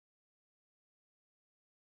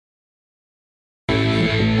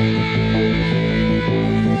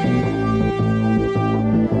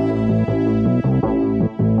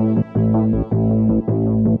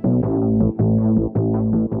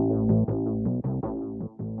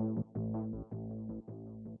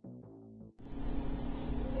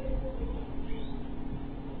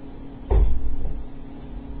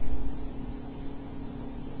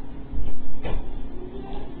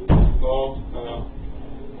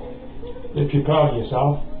If you're proud of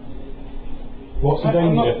yourself. What's the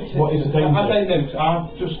danger? What is the danger? I don't know.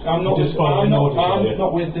 I'm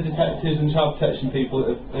not with the detectives and child protection people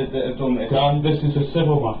that have done this. This is a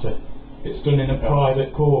civil matter. It's done in a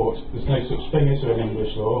private court. There's no such thing as in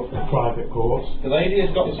English law, a private court. The lady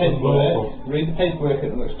has got the paperwork. Read the paperwork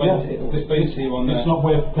and it'll explain to you on there. It's not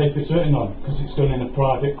worth the paper it's written on, because it's done in a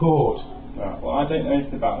private court. Right, well, I don't know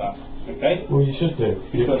anything about that. Okay? Well, you should do.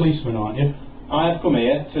 You're a policeman, aren't you? I have come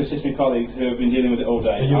here to assist my colleagues who have been dealing with it all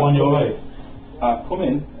day. Are you on your way? I've come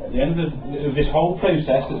in at the end of this whole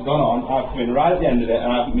process that's gone on. I've come in right at the end of it and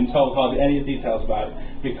I haven't been told hardly any of the details about it.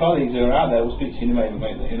 My colleagues who are out there will speak to you in a moment,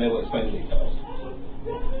 mate, and they will explain the details.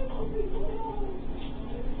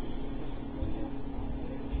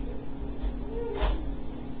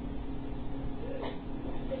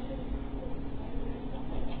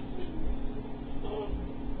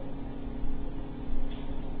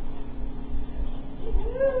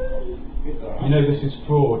 You know this is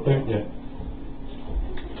fraud, don't you?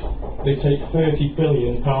 They take £30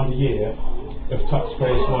 billion a year of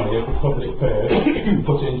taxpayers' money, of the public purse, and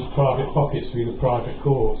put it into private pockets through the private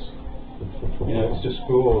courts. You know, it's just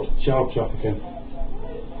fraud, child trafficking.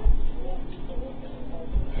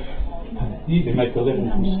 You can make a living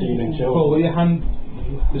from stealing children. Paul, will your hand...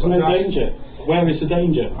 There's no danger. Where is the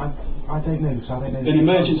danger? I don't know, because I don't know... An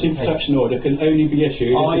emergency protection order can only be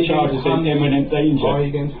issued if the child is in imminent danger. Are you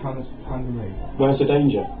going to hand me? Where's the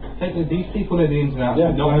danger? These people know the ins and outs.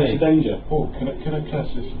 Yeah, where's the danger? Paul, can I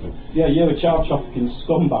listen to you? Yeah, you're a child trafficking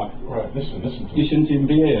scumbag. Right, listen to me. You shouldn't even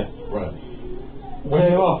be here. Right.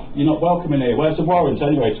 Clear off. You're not welcome in here. Where's the warrant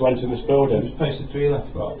anyway to enter this building? Just posted 3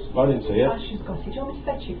 letterbox. I didn't see it. Ash has got it. Do you want me to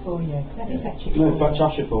fetch it for you? Let me fetch it No, for fetch you.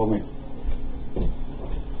 Asher for me. Do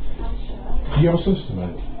you have a solicitor,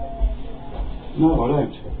 mate? No, I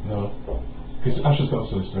don't. No. Because Ash has got a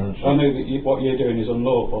solicitor, hasn't she? I know that what you're doing is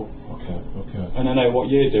unlawful. Okay. And I know what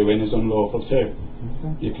you're doing is unlawful too.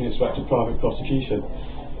 You can expect a private prosecution.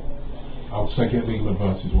 I'll take it legal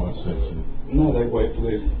advice is what I'd say to you. No, they wait for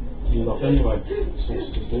you lot anyway.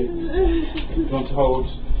 Solicitors do. You want to hold...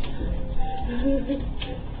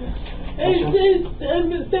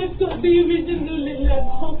 They've got the original little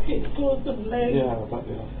pockets or something. Yeah, I bet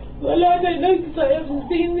they are. Well, I don't know because I haven't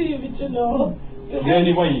seen the original. The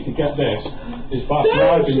only way you could get this is by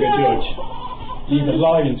bribing the judge. Either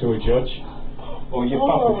lying to a judge or you've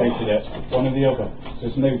fabricated it, one or the other.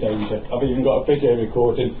 There's no danger. I've even got a video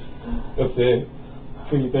recording of the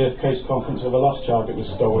pre-birth case conference of the last child that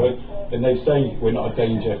was stolen, and they say we're not a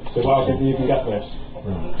danger. So how did we even get this?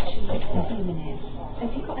 Actually, wait a minute.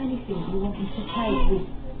 Have you got anything you want me to take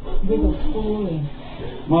with us falling?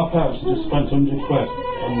 My parents just spent 100 quid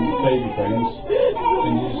on baby things,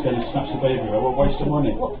 and you're just going to snatch the baby away. What waste of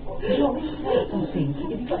money? What, do you want me to take something?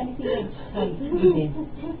 Have you got anything else to take with him?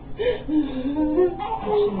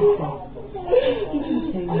 Actually, give him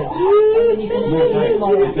to me. And then you're going to take him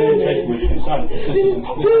tomorrow. If they're taken with consent, this isn't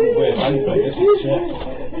worth anything, this is shit.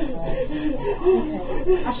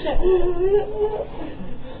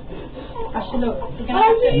 Ashley, look, we're going to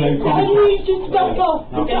have to... I need you to back off.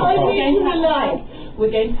 We're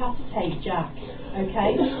going to have to take Jack,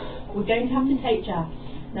 okay? We're going to have to take Jack.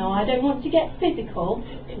 Now, I don't want to get physical,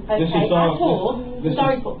 okay, at all.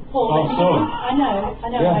 Sorry, Paul. Our son. I know.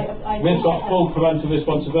 Yeah. We've got full parental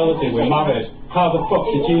responsibility. We're married. How the fuck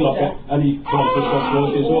did you look at any parental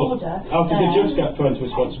responsibility at all? How did the judge get parental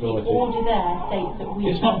responsibility? The order there states that we...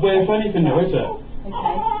 It's not worth anything though, is it? Okay,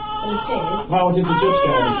 well it is. How did the judge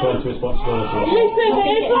get any parental responsibility? Listen,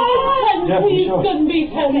 if I'm 10, Yeah, he's sure. going to be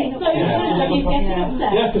 10. So Are you getting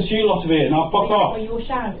upset? Yeah, because you lot of it. Now fuck off. Or you're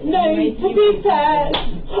shouting? no, to be fair.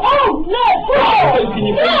 Oh, no! Can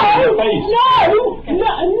you face your face? No!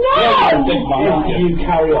 Yeah, you think, man. You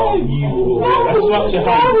carry on, you will That's not your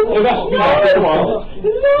hand. Arrest me now, come on.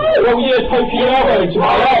 No! Well, you're poking your elbow to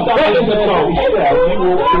my arse. That is a fault. You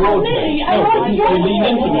walk towards me. No, you lean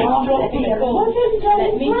into me.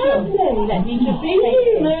 Let me just Be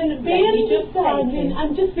human, be understanding,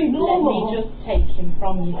 and just be normal. Let me just take him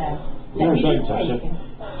from you then. No, Let me don't, just Tasha. take him.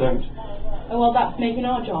 Don't. Oh, well, that's making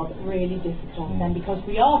our job really difficult then, because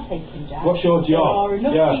we are taking Jack. What's your There job? are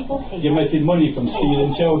enough Yeah, people here. you're making money from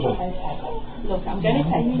stealing children. Okay. Look, I'm going to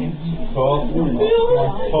take him. Paul,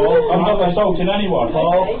 I'm not assaulting anyone.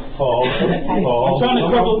 Paul, I'm trying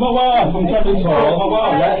to cuddle my wife. I'm trying to cuddle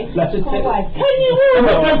my wife. Let us take... Can you I'm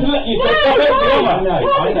not going to let you take my baby, am I?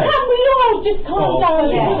 Can we all just calm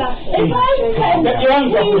down? If I'm 10, Get your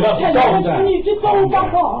hands off me, that's assault. can you just all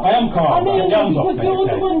back off? I am calm. I mean, Get your hands off because me. you're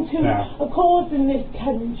the ones who Now. are causing this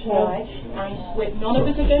tension. Right, and none of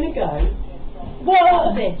us are going to go.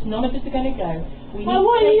 What? None of us are going to go We Now,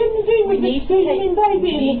 what are you going to do with the screaming baby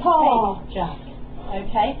in the car? Jack,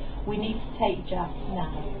 okay? We need to take Jack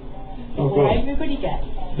now. Oh, Before God. everybody gets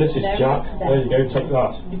This is very Jack. upset. There you go, take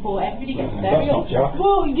that. Before everybody gets That's very not upset. Jack.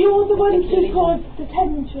 Well, you're the one who caused the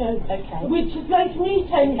tension. Okay. Which is making me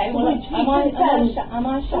tense. Okay, well, which am I shouting? Am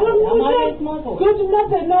I raising my voice? Good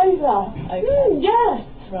enough and over. Okay. Yes.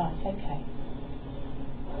 Right, okay.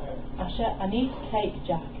 Asha, I need to take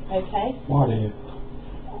Jack, okay? Why do you?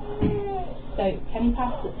 So, can you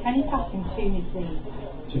pass him to me, please?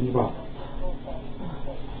 Turn your back.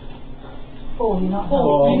 Paul, you're not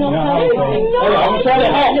Oh, helping. Hey, I'm trying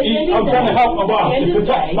to help. I'm trying to help my wife to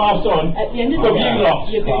protect my son At the end of the from day, you lot.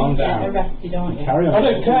 you're Calm going to down. get arrested, aren't you? Carry on. I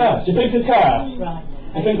don't care. Do you think I care? Right.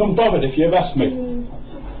 I think I'm bothered if you arrest me.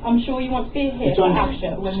 I'm sure you want to be here You're for trying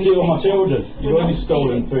Asha to when we steal my take Jack. children. You've We're already not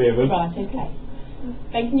stolen stealing. 3 of them. Right, okay.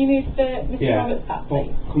 Ben, can you move Mr. Yeah. Roberts back, Well,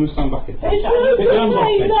 please? come and stand back here. It's Put your hands up,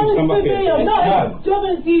 okay, mate. no, Stand back it's for here. me. I'm not No. as dumb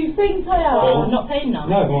as you think I am. I'm not paying now.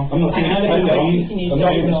 No, I'm not And I consenting. don't want you to use I'm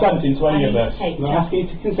not your law. consenting to any I of need this. to take I'm not Jack. asking you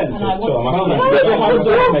to consent to And I it, so I'm want asking to- you to Put your hands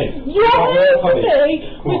up, me. mate. You're Come me,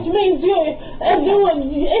 on. which means everyone,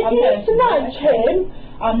 if I'm you going to- snatch him,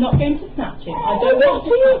 I'm not going to snatch him. I don't don't want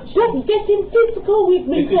to you snatch just him. getting physical with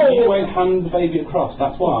me, Because you Paul. won't hand the baby across,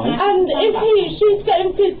 that's why. And if she's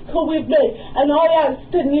getting physical with me, and I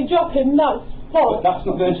accidentally drop him, that's But fine. that's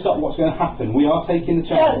not going to stop what's going to happen. We are taking the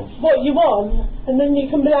child. That's what you want, and then you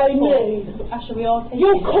can blame me. Asha, we are taking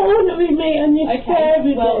You're cornering me and you're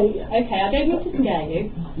scaring well, me. okay, I don't mean to scare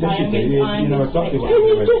you. Yes, you do. You know exactly what Can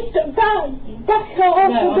you're you doing. just back off No, a I'm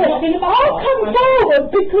bit? not gonna back I'll off. come I'm- forward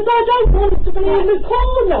because I don't want to be in the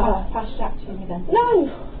corner. Pass Jack to me then. No.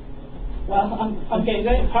 Well, I'm going to...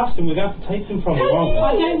 Past him, we're going to have to take him from him, aren't we?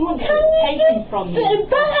 I don't want to Can you take him just from you. sit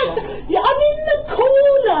back? Yeah, I'm in the And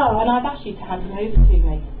corner. I've asked you to hand him over to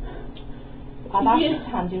me. I've asked you to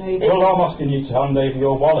hand him over. Well, I'm asking you to hand over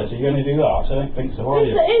your wallet. Are you going to do that? I don't think so, are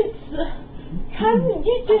you? Can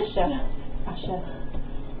you just... Asha,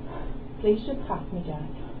 please just pass me Jack.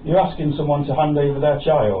 You're asking someone to hand over their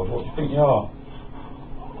child. What do you think you are?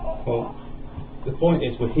 Well, the point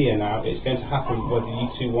is we're here now. It's going to happen whether you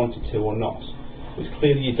two wanted to or not, which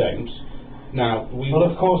clearly you don't. Now, Well,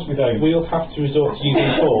 of course we don't. we'll have to resort to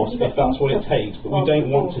using force if that's what it takes, but we don't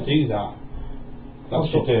want to do that. That's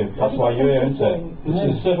what you do. That's why you're here, isn't it? This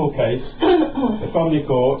is a civil case. The family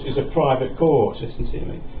court is a private court. Listen to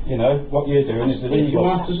me. You know, what you're doing is If your illegal.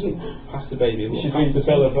 wife doesn't pass the baby, You should read the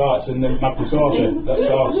Bill of Rights and the Magna Carta. That's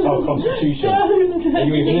our constitution. Are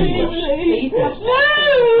you even English? Please pass No!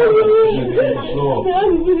 English law.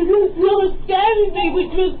 No, because you're scaring me,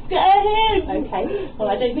 which will scare him. Okay, well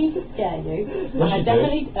I don't mean to scare you, and Yes, I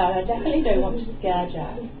you do. definitely don't want to scare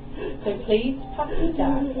Jack. So please pass me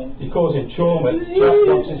Jack. You're causing trauma. Jack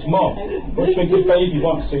wants its mum. What do you think the baby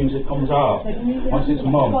wants as soon as it comes out? Wants its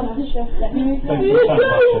Come mum. on, Asha, let me move Thank that.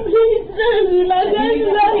 you. Please do, I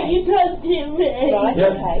don't like you touching me. Right,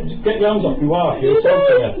 Yeah, okay. just get your hands off your wife. You're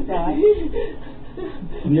assaulting her. Right.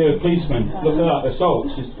 And you're a policeman. Look at that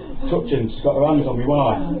assault. She's touching. She's got her hands on my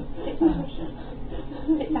wife.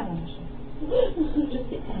 Sit down, Asha.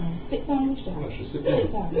 Sit down, Asha. Just sit down. Sit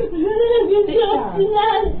down, Asha. Sit down.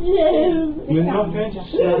 We're not going to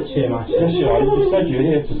snatch him, Yes, you are. You said you're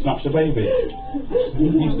here to snatch the baby.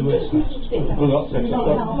 Use the word snatch. Well, that's it. I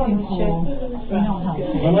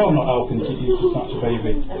know I'm not helping you to snatch a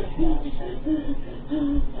baby.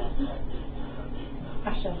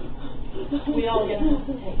 Asha, we are going to have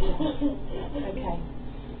to take you. Okay.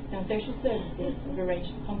 Now, social services have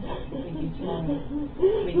arranged for contact with you tomorrow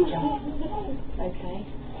with Jack. Okay?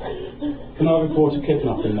 Can I report a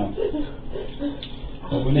kidnapping now?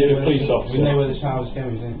 We You're a police officer. We know where the child is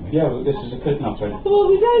going, don't we? Yeah, but this is a kidnapping.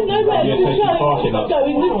 Well, we don't know where You're the taking part child in is that.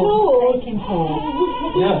 going at all.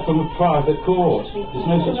 Yeah, from a private court. There's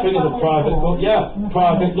no such thing as a private court. Yeah,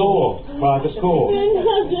 private law, private court. He won't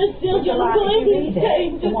Yeah,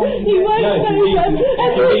 say if you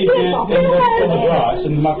read the Bill of Rights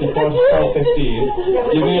and the Magna Carta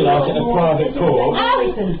 1215, you realise that a private court,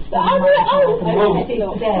 they're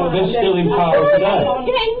still in power today.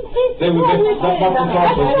 They were that Magna Carta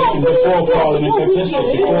was written before Parliament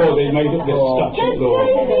existed, before they made up this statute law.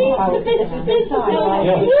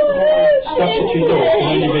 Yeah, statutory law can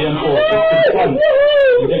only be enforced with consent.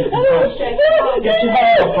 You don't consent. Get your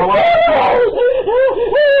hands up, alright?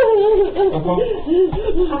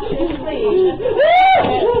 Asha, please.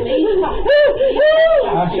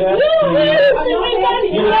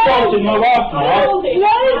 You're assaulting my wife now.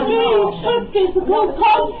 Physical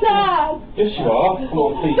contact. Yes, you are. Come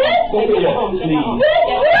on, please. Look at you, please.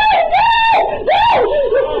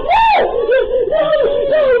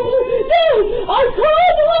 I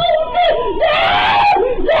can't hold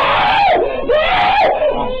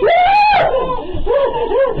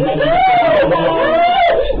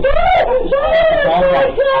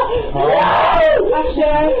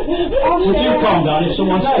Would you calm down if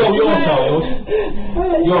someone stole your child,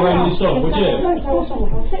 your only son, would you?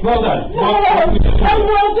 Well then, I'm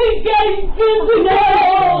not against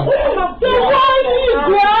physical! So why are you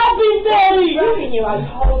grabbing me? you're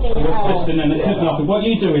assisting in a kidnapping. What are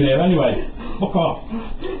you doing here anyway? Fuck off.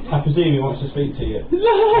 I presume he wants to speak to you.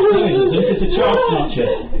 No! It's a child snatcher.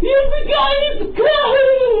 You're the guy who's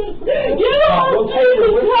close! You're We'll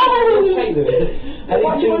take them.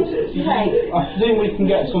 What do you want us to take? I presume we can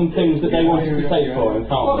get some things that they want us to take for him,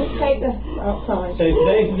 can't we? Take the outside. So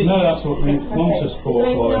No, that's what we want us for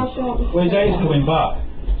him. Well, his aid's coming back.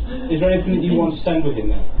 Is there anything that you want to send with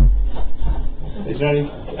him then? Is there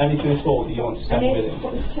anything at all that you want to send with him?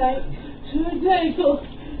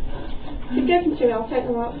 If you give them to me, I'll take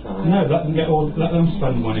them outside. No, let them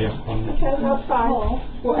spend money on it. Okay, that's fine.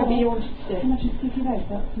 Whatever you want to do. Can I just give you those?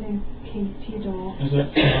 That's new key to your door. Is it?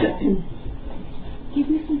 Give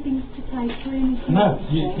me some things to take for him. No,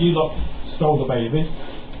 you lot stole the baby.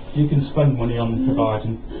 You can spend money on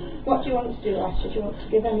providing. What do you want to do, Asher? Do you want to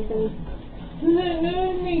give anything?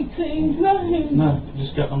 Anything, No,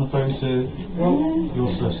 just get on the phone to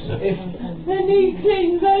your solicitor.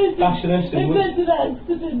 anything, Asher, listen,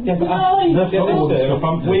 accident,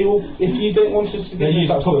 we will, if you don't want us to They give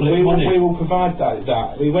use that public money. we will provide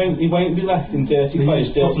that. We won't be left in dirty They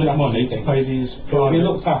place. use public money to pay these We'll be private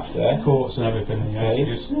looked after. courts and everything. Yeah, Okay.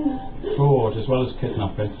 it's fraud as well as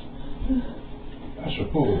kidnapping. Asher,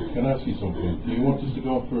 Paul, can I ask you something? Do you want us to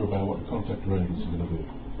go through about what the contact arrangements are going to be?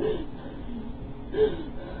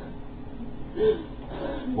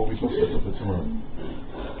 What we got set up for tomorrow?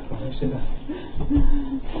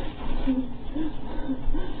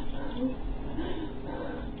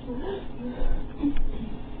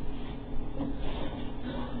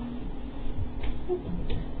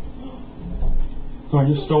 Go on,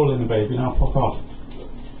 you've stolen the baby, now fuck off.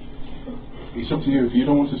 It's up to you. If you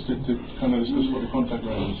don't want us to kind of discuss what the contact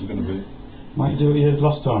arrangements are going to be, Might do what you did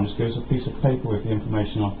last time, just give us a piece of paper with the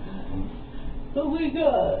information on. but we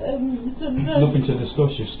got Nothing to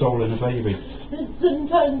discuss, you've stolen a baby.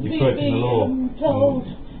 sometimes You've broken the law. told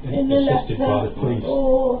in the Assisted by the letter, police.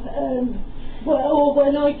 or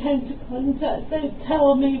when I came to contact, they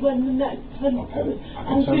tell me when the next contact okay. I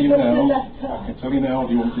can and tell give you us a now. letter. I can tell you now.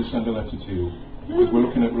 Do you want me to send a letter to you? Because we're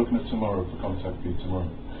looking at tomorrow for contact with you tomorrow.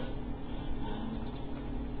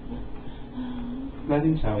 Let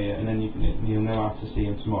him tell you, and then you'll know how to see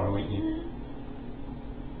him tomorrow, won't you?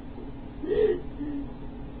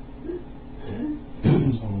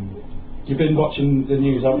 You've been watching the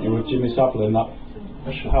news, haven't you, with Jimmy Savile and that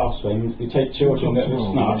house thing? You take children that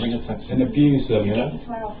are snatched and abuse them, yeah?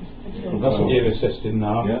 That's what you're assisting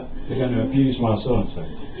now. Yeah. They're going to abuse my son.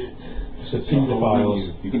 It's a paedophile.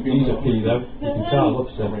 He's a pedo. You can tell, look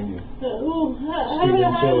at him. Stealing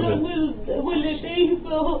How children. long will it be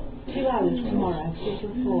for? 2 hours tomorrow, 2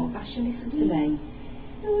 till 4. Ashley, listen to me.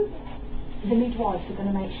 The midwives are going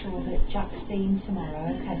to make sure that Jack's seen tomorrow,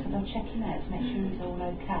 okay? So they'll check him out to make sure he's all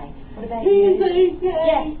okay. What about He's you?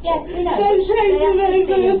 okay. Yeah, we know. Don't take They have him to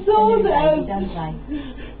over see the the sword new out. baby, don't they?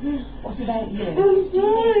 What about you? I'm Do you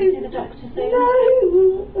sorry. need to see the doctor soon? No.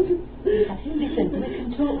 Listen, we can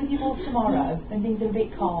talk with you more tomorrow when things are a bit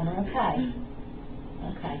calmer, okay?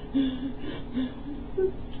 Okay.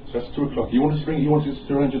 So that's 2 o'clock. You want us to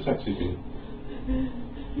arrange a taxi for you?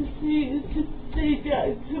 See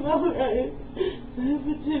Jack tomorrow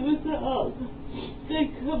for 2 o'clock. They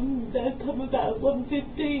come about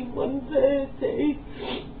 1:15, 1:30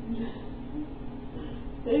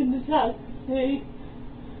 in the taxi.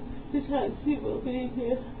 The taxi will be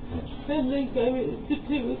here. Then they go to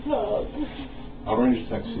 2 o'clock. I'll arrange a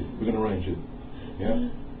taxi. We're going to arrange it. Yeah?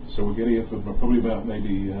 So we'll get here for probably about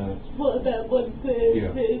maybe... What about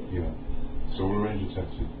 1:30? yeah. So we'll arrange a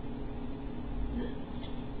taxi.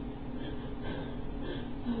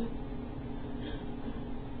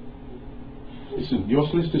 Listen, your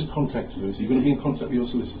solicitor's contacted us. You're going to be in contact with your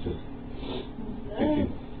solicitor. Thank you.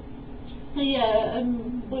 Yeah,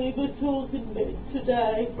 we were talking a bit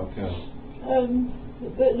today. Okay.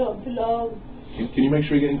 But not for long. Can you make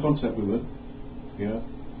sure you get in contact with her? Yeah?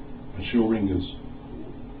 And she'll ring us.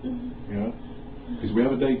 Yeah? Because we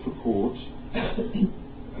have a date for court.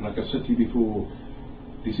 And like I said to you before,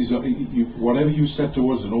 this is whatever you said to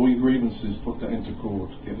us and all your grievances, put that into court.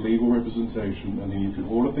 Get legal representation, and then you can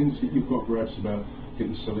all the things that you've got gripes about, get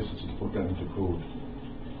the solicitor to put that into court.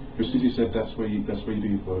 Just as you said, that's where you do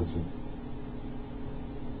your voting.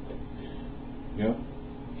 Yeah?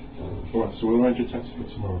 Alright, so we'll arrange a taxi for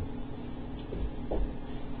tomorrow. Yeah.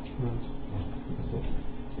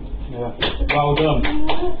 Well done.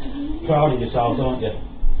 Proud of yourselves, aren't you?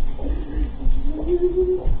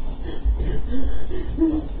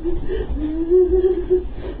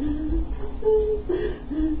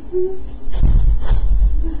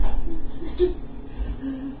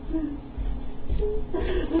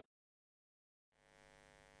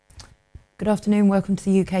 Good afternoon, welcome to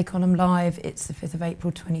the UK Column Live. It's the 5th of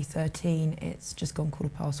April 2013. It's just gone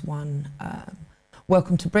 1:15.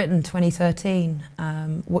 Welcome to Britain 2013.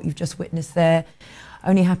 What you've just witnessed there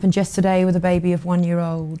only happened yesterday with a baby of 1 year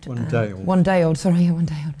old. 1 day old. 1 day old, sorry, yeah, 1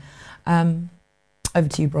 day old. Over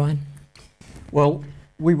to you, Brian. Well,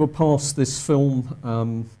 we were past this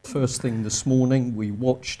film first thing this morning. We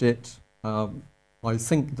watched it. I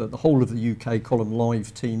think that the whole of the UK Column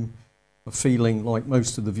Live team are feeling like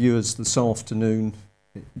most of the viewers this afternoon,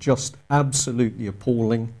 just absolutely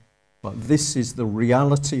appalling. But this is the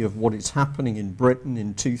reality of what is happening in Britain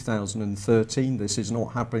in 2013. This is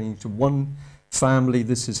not happening to one family,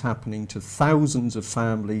 this is happening to thousands of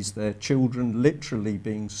families, their children literally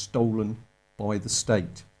being stolen by the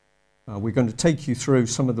state. We're going to take you through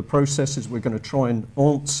some of the processes. We're going to try and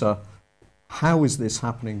answer, how is this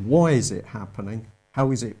happening? Why is it happening?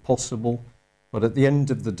 How is it possible? But at the end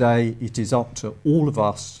of the day, it is up to all of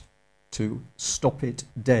us to stop it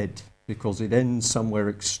dead, because it ends somewhere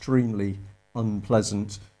extremely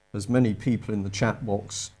unpleasant, as many people in the chat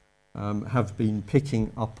box have been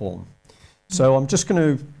picking up on. So I'm just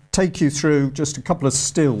going to take you through just a couple of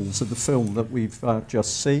stills of the film that we've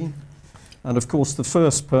just seen. And of course, the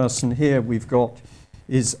first person here we've got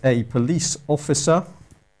is a police officer.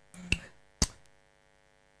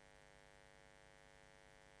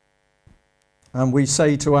 And we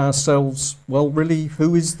say to ourselves, well, really,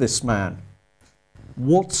 who is this man?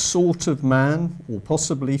 What sort of man, or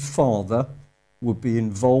possibly father, would be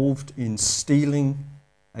involved in stealing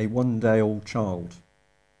a 1-day-old child?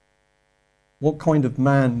 What kind of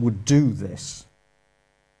man would do this?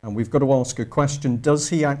 And we've got to ask a question, does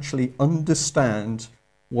he actually understand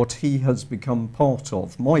what he has become part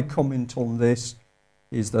of? My comment on this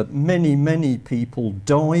is that many, many people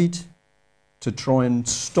died to try and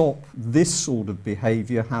stop this sort of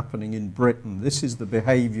behaviour happening in Britain. This is the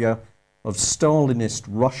behaviour of Stalinist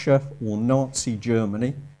Russia or Nazi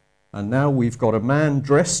Germany. And now we've got a man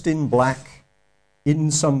dressed in black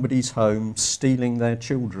in somebody's home stealing their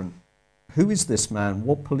children. Who is this man?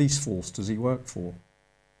 What police force does he work for?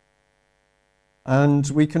 And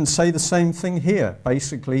we can say the same thing here.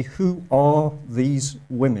 Basically, who are these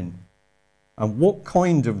women? And what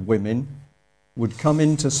kind of women would come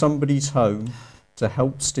into somebody's home to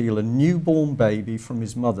help steal a newborn baby from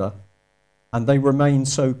his mother, and they remain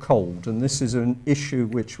so cold? And this is an issue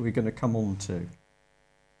which we're going to come on to.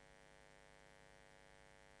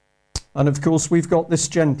 And of course, we've got this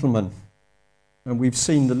gentleman, and we've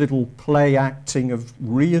seen the little play acting of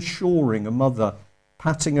reassuring a mother,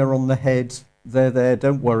 patting her on the head. There,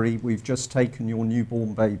 don't worry, we've just taken your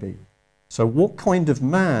newborn baby. So what kind of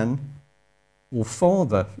man or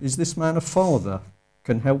father, is this man a father,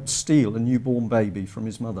 can help steal a newborn baby from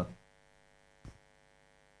his mother?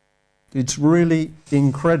 It's really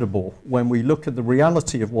incredible when we look at the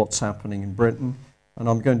reality of what's happening in Britain. And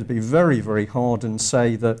I'm going to be very, very hard and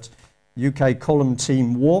say that UK Column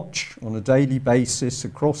team watch on a daily basis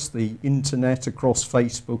across the internet, across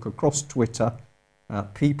Facebook, across Twitter,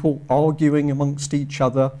 people arguing amongst each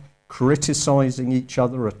other, criticising each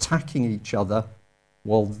other, attacking each other.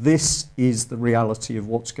 Well, this is the reality of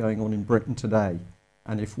what's going on in Britain today.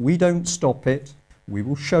 And if we don't stop it, we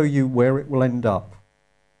will show you where it will end up.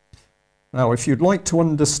 Now, if you'd like to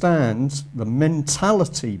understand the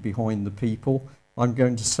mentality behind the people, I'm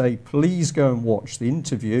going to say, please go and watch the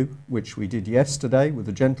interview, which we did yesterday with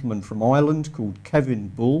a gentleman from Ireland called Kevin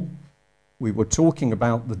Bull. We were talking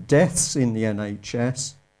about the deaths in the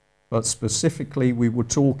NHS, but specifically we were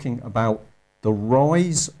talking about the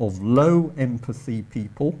rise of low empathy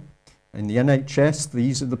people. In the NHS,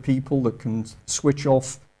 these are the people that can switch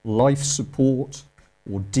off life support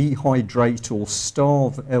or dehydrate or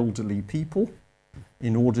starve elderly people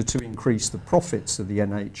in order to increase the profits of the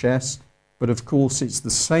NHS. But of course, it's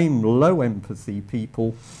the same low empathy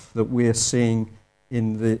people that we're seeing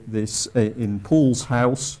in in Paul's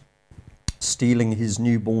house, stealing his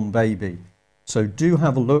newborn baby. So do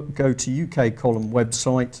have a look, go to UK Column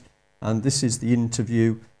website, and this is the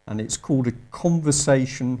interview, and it's called A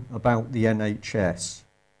Conversation About the NHS.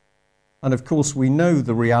 And of course we know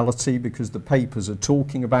the reality because the papers are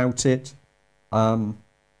talking about it.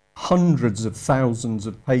 Hundreds of thousands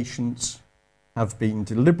of patients have been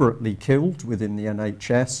deliberately killed within the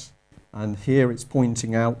NHS. And here it's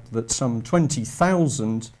pointing out that some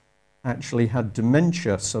 20,000 actually had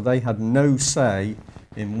dementia, so they had no say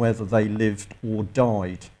in whether they lived or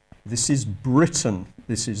died. This is Britain.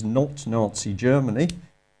 This is not Nazi Germany,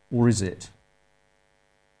 or is it?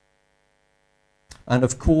 And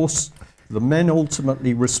of course, the men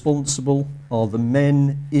ultimately responsible are the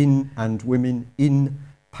men in and women in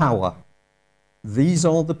power. These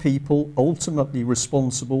are the people ultimately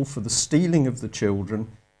responsible for the stealing of the children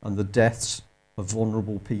and the deaths of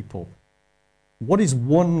vulnerable people. What is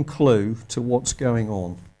one clue to what's going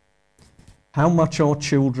on? How much are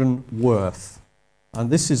children worth? And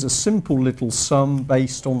this is a simple little sum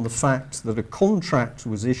based on the fact that a contract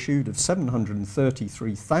was issued of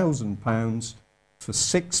 £733,000 for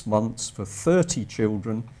 6 months for 30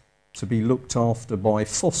 children to be looked after by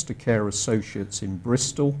foster care associates in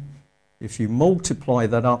Bristol. If you multiply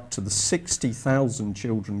that up to the 60,000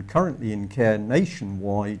 children currently in care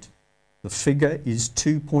nationwide, the figure is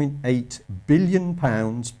 £2.8 billion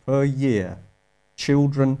per year.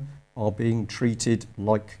 Children are being treated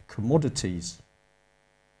like commodities.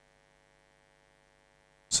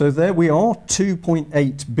 So there we are,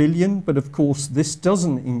 2.8 billion, but of course this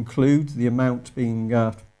doesn't include the amount being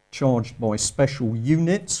charged by special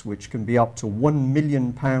units, which can be up to £1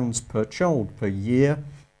 million per child per year,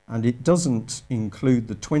 and it doesn't include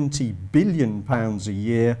the £20 billion a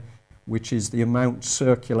year, which is the amount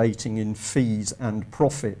circulating in fees and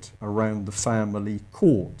profit around the family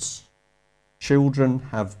courts. Children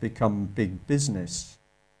have become big business.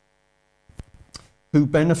 Who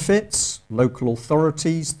benefits? Local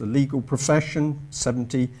authorities, the legal profession,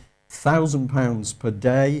 £70,000 per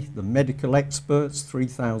day, the medical experts,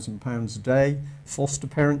 £3,000 a day, foster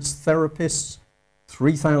parents, therapists,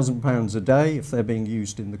 £3,000 a day if they're being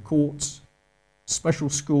used in the courts, special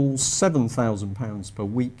schools, £7,000 per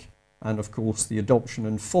week, and of course the adoption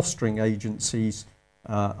and fostering agencies,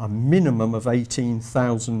 a minimum of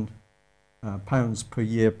 £18,000 per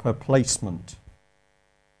year per placement.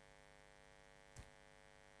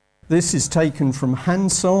 This is taken from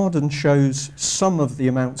Hansard and shows some of the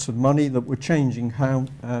amounts of money that were changing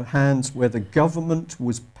hands where the government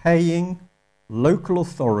was paying local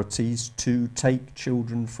authorities to take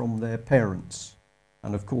children from their parents.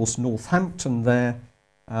 And of course Northampton there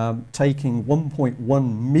taking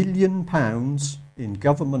 £1.1 million in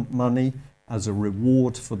government money as a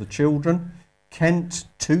reward for the children. Kent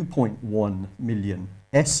 2.1 million,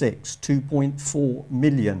 Essex 2.4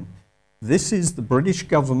 million. This is the British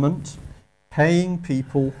government paying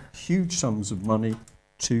people huge sums of money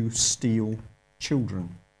to steal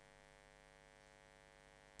children.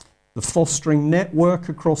 The fostering network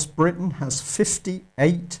across Britain has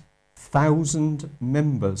 58,000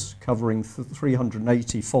 members covering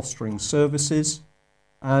 380 fostering services,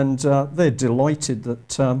 and they're delighted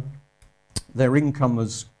that their income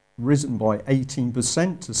has risen by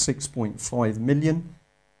 18% to 6.5 million,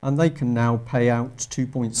 and they can now pay out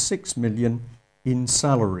 2.6 million in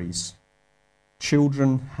salaries.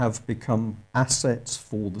 Children have become assets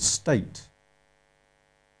for the state.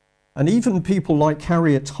 And even people like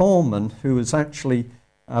Harriet Harman, who has actually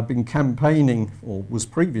been campaigning, or was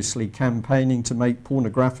previously campaigning to make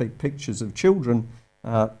pornographic pictures of children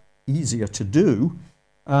easier to do,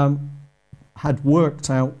 had worked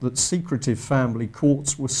out that secretive family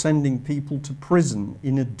courts were sending people to prison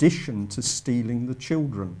in addition to stealing the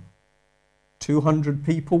children. 200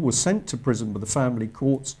 people were sent to prison by the family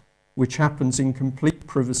courts, which happens in complete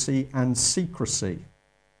privacy and secrecy.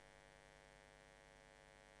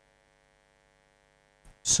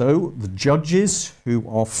 So the judges, who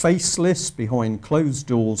are faceless behind closed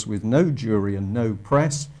doors with no jury and no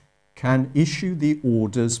press, can issue the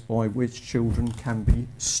orders by which children can be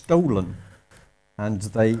stolen. And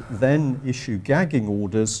they then issue gagging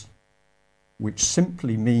orders, which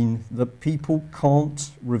simply mean that people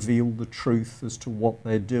can't reveal the truth as to what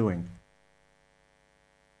they're doing.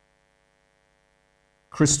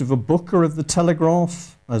 Christopher Booker of The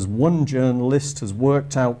Telegraph, as one journalist, has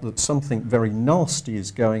worked out that something very nasty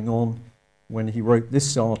is going on when he wrote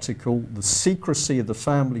this article: "The secrecy of the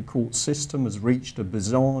family court system has reached a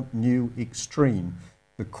bizarre new extreme.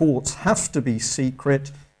 The courts have to be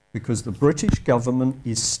secret because the British government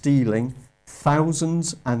is stealing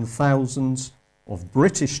thousands and thousands of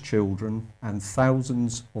British children and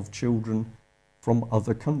thousands of children from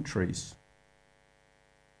other countries."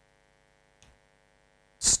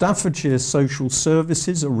 Staffordshire Social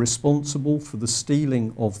Services are responsible for the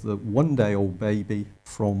stealing of the one-day-old baby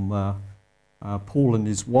from Paul and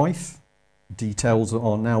his wife. Details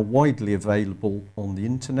are now widely available on the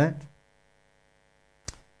internet.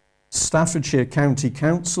 Staffordshire County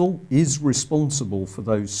Council is responsible for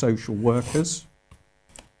those social workers,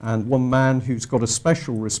 and one man who's got a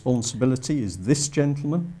special responsibility is this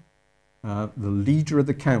gentleman, the leader of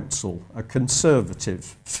the council, a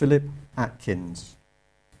Conservative, Philip Atkins.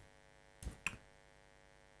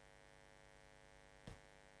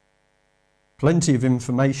 Plenty of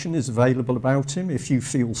information is available about him if you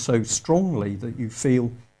feel so strongly that you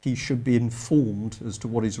feel he should be informed as to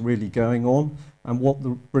what is really going on and what the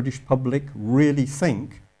British public really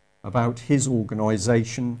think about his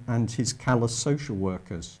organisation and his callous social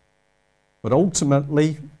workers. But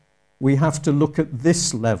ultimately, we have to look at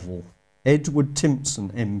this level. Edward Timpson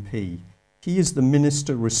MP. He is the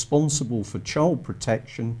minister responsible for child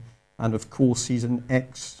protection, and of course he's an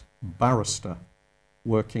ex-barrister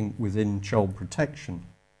working within child protection.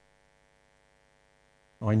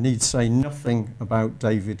 I need say nothing about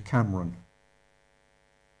David Cameron.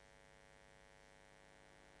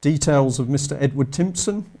 Details of Mr. Edward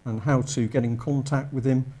Timpson and how to get in contact with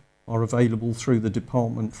him are available through the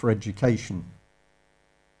Department for Education.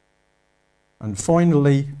 And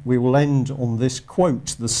finally, we will end on this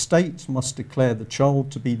quote: "The state must declare the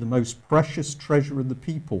child to be the most precious treasure of the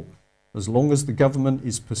people. As long as the government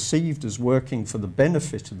is perceived as working for the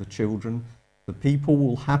benefit of the children, the people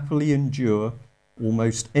will happily endure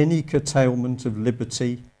almost any curtailment of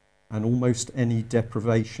liberty and almost any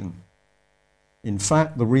deprivation." In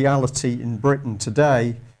fact, the reality in Britain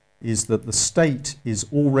today is that the state is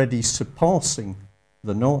already surpassing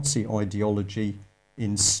the Nazi ideology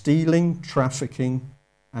in stealing, trafficking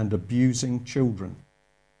and abusing children.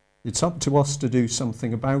 It's up to us to do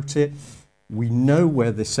something about it. We know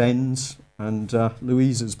where this ends, and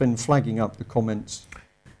Louise has been flagging up the comments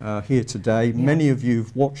here today. Yeah. Many of you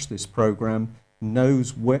who've watched this programme know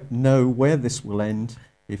where this will end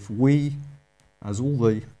if we, as all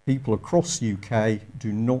the people across UK,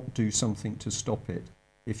 do not do something to stop it.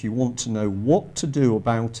 If you want to know what to do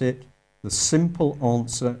about it, the simple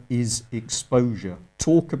answer is exposure.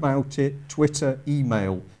 Talk about it, Twitter,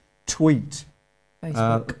 email, tweet,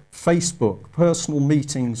 Facebook, personal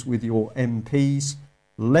meetings with your MPs.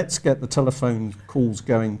 Let's get the telephone calls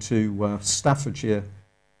going to Staffordshire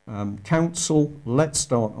Council. Let's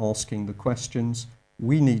start asking the questions.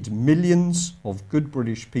 We need millions of good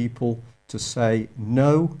British people to say,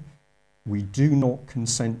 no, we do not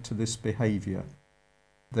consent to this behaviour.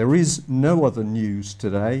 There is no other news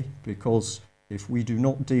today, because if we do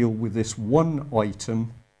not deal with this one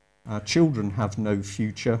item, our children have no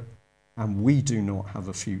future and we do not have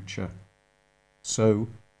a future. So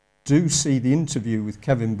do see the interview with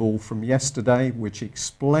Kevin Ball from yesterday, which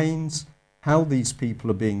explains how these people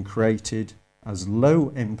are being created as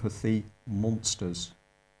low empathy monsters.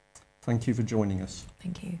 Thank you for joining us.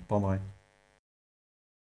 Thank you. Bye-bye.